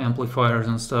guitar amplifiers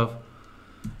and stuff.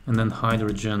 And then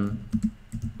Hydrogen,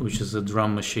 which is a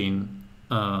drum machine.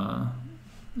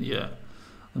 Yeah,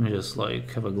 let me just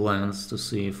like have a glance to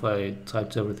see if I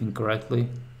typed everything correctly.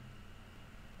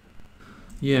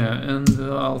 Yeah, and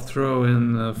I'll throw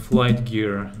in Flight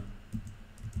Gear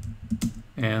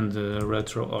and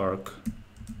RetroArch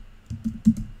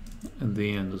at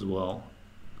the end as well.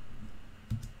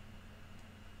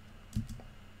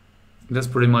 That's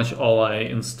pretty much all I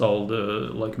installed,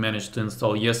 like managed to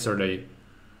install yesterday,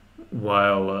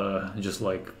 while just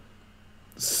like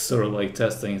sort of like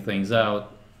testing things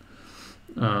out,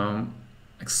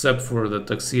 except for the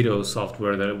Tuxedo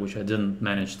software which I didn't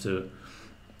manage to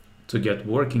get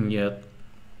working yet.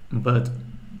 But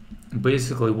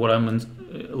basically what I'm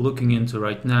looking into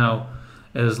right now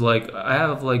is like I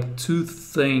have like two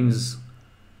things,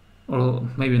 or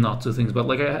maybe not two things, but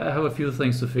like I have a few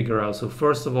things to figure out. So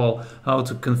first of all, how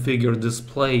to configure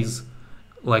displays,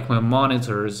 like my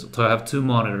monitors. So I have two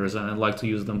monitors and I'd like to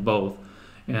use them both,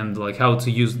 and like how to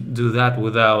do that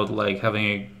without like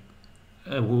having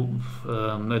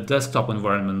a desktop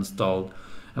environment installed.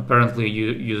 Apparently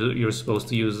you're supposed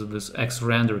to use this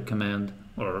xrender command,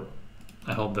 or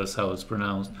I hope that's how it's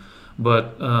pronounced.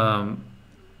 But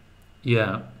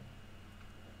yeah,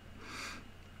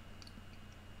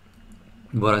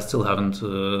 but I still haven't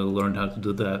learned how to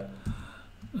do that.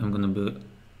 I'm gonna be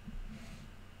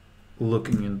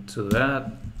looking into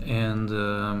that,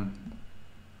 and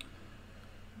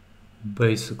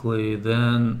basically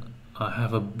then I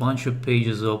have a bunch of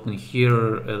pages open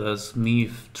here, and that's me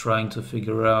trying to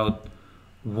figure out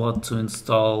what to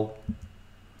install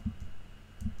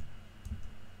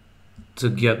to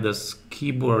get this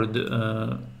keyboard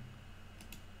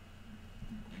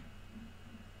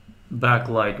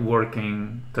backlight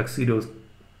working, Tuxedo's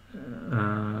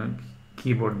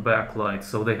keyboard backlight.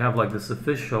 So they have like this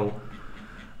official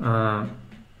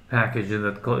package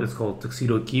that is called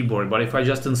Tuxedo Keyboard, but if I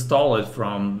just install it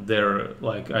from their,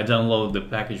 like I download the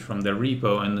package from their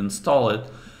repo and install it,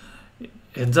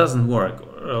 it doesn't work.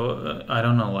 I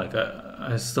don't know, like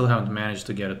I still haven't managed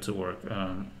to get it to work.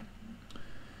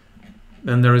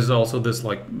 Then there is also this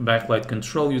like backlight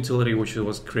control utility, which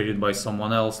was created by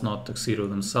someone else, not Tuxedo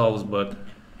themselves, but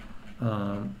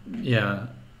yeah,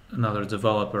 another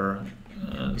developer.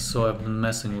 So I've been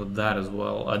messing with that as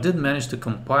well. I did manage to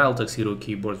compile Tuxedo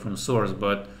Keyboard from source,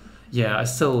 but yeah, I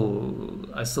still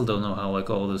don't know how like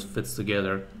all this fits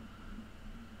together.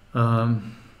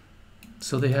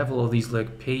 So they have all these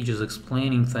like pages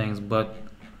explaining things, but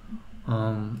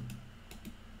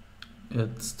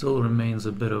it still remains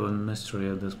a bit of a mystery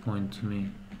at this point to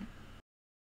me.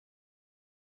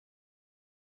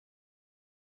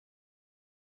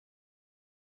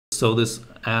 So this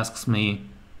asks me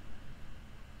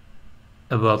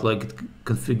about like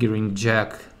configuring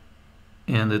Jack,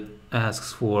 and it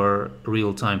asks for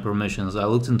real-time permissions. I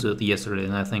looked into it yesterday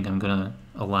and I think I'm gonna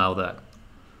allow that.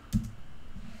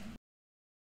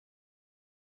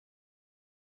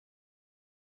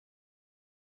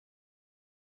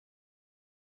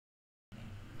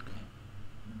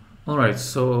 Alright,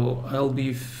 so I'll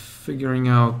be figuring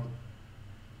out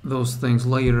those things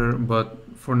later, but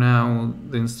for now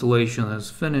the installation has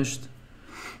finished.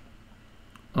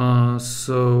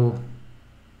 So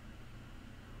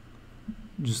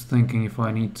just thinking if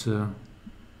I need to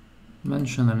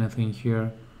mention anything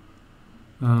here.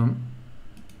 I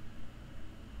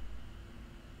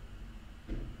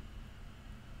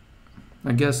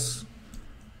guess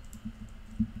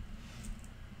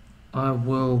I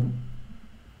will,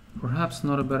 perhaps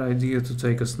not a bad idea to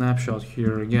take a snapshot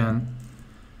here again.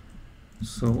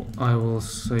 So I will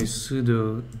say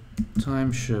sudo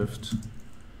timeshift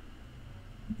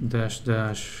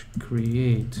 --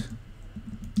 create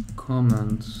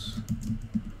comments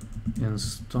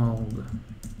installed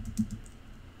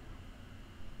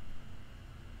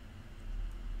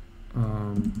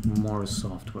more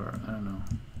software. I don't know.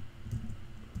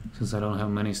 Since I don't have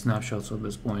many snapshots at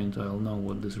this point, I'll know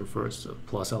what this refers to.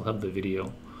 Plus I'll have the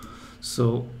video.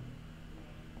 So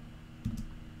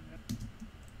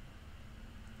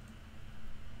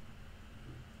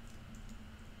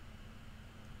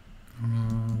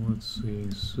let's see,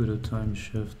 sudo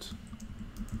timeshift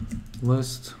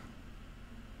list.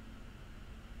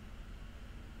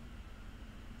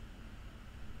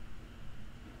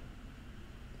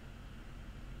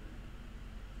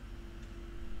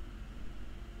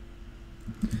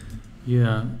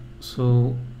 Yeah,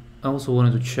 so I also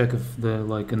wanted to check if the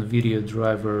like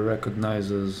nvidia-driver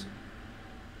recognizes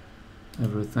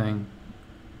everything,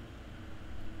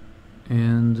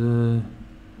 and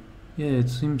yeah, it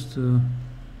seems to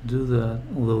do that,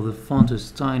 although the font is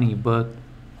tiny, but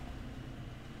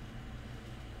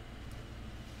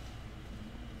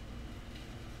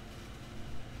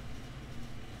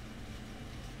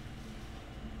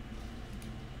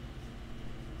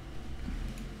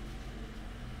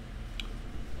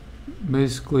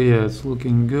basically, yeah, it's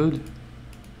looking good,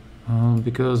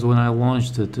 because when I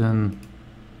launched it and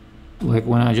like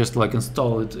when I just like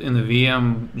installed it in the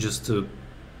VM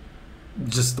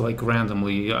just like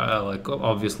randomly, like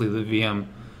obviously the VM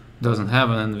doesn't have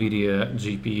an NVIDIA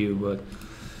GPU, but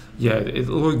yeah, it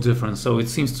looked different, so it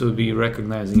seems to be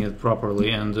recognizing it properly,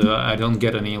 and I don't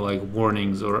get any like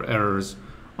warnings or errors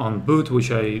on boot, which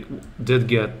I did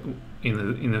get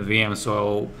in the VM,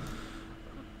 so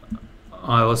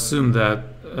I'll assume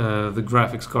that the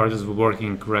graphics card is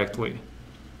working correctly.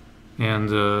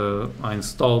 And I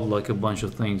installed like a bunch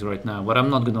of things right now, but I'm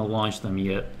not gonna launch them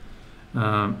yet.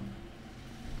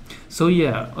 So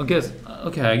yeah, I guess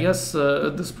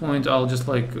at this point I'll just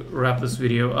like wrap this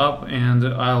video up, and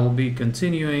I'll be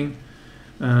continuing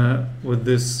with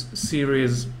this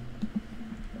series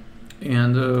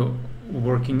and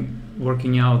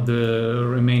working out the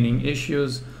remaining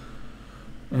issues.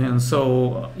 And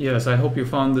so yes, I hope you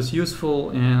found this useful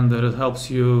and that it helps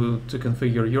you to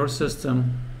configure your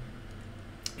system.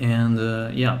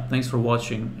 And yeah, thanks for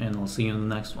watching, and I'll see you in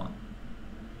the next one.